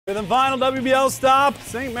Fifth and final WBL stop,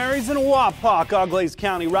 St. Mary's and Wapak. Auglaize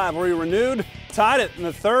County rivalry renewed. Tied it in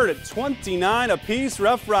the third at 29 apiece.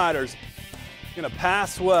 Rough Riders gonna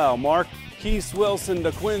pass well. Marquise Wilson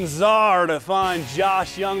to Quinn Czar to find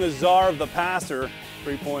Josh Young, the czar of the passer.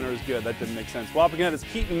 Three-pointer is good. That didn't make sense. Wapakoneta's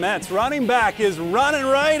Keaton Metz, running back, is running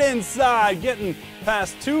right inside, getting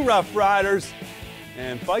past two Rough Riders,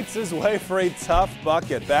 and fights his way for a tough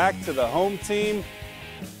bucket. Back to the home team.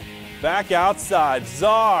 Back outside,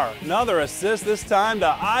 Czar, another assist, this time to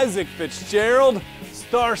Isaac Fitzgerald.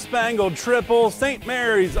 Star-spangled triple. St.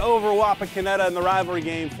 Mary's over Wapakoneta in the rivalry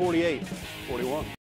game, 48-41.